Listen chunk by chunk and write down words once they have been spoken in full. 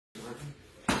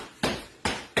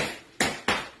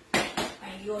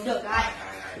You gonna duck, alright?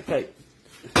 Okay.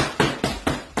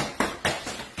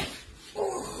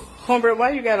 Hombre,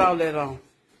 why you got all that on?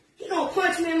 He gonna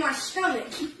punch me in my stomach.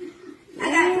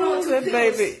 I got going to That the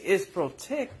baby is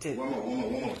protected. One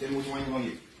more. Tell me which one you gonna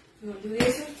get. You gonna do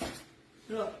this one?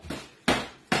 Look.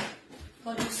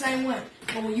 Gonna do the same one.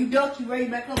 But when you duck, you raise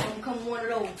back up, I'm gonna come one of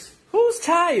those. Whose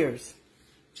tires?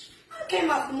 I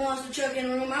came out the monster truck in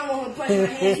the room. I don't want him to punch my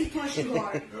hands. He punched you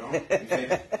hard.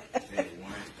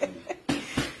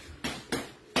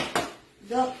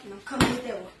 Duck, and I'm coming with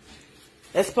that one.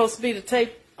 That's supposed to be the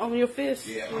tape on your fist?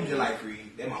 Yeah, I'm just like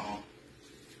Creed. That's my mom.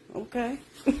 Okay.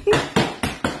 They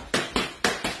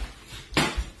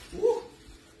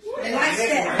like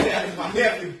that. That's my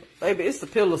nephew. Baby, it's the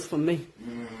pillars for me.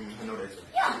 I know that's right.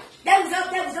 Yeah,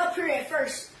 that was up here at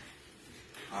first.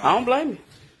 I don't blame you.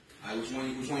 All right, which one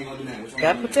you gonna do now? Which one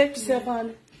Gotta you gonna protect yourself,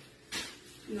 honey.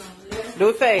 No, Do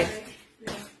it fast.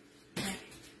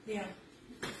 Yeah.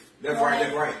 Left,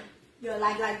 right. Yeah,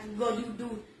 like you're gonna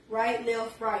do right,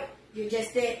 left, right. You're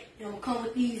just that, and I'm gonna come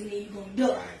with these, and then you're gonna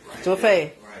duck. Right. Do it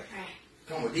fast. Right. Right.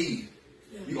 Come with these.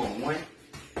 You gonna one?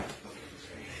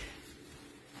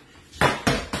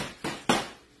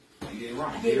 You did it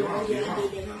wrong. I did it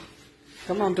wrong.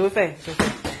 Come on, do it fast. You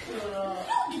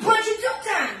punch it 2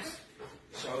 times.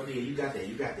 So did. You got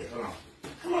that. Hold on.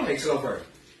 Come on. Take slow first.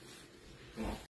 Come on.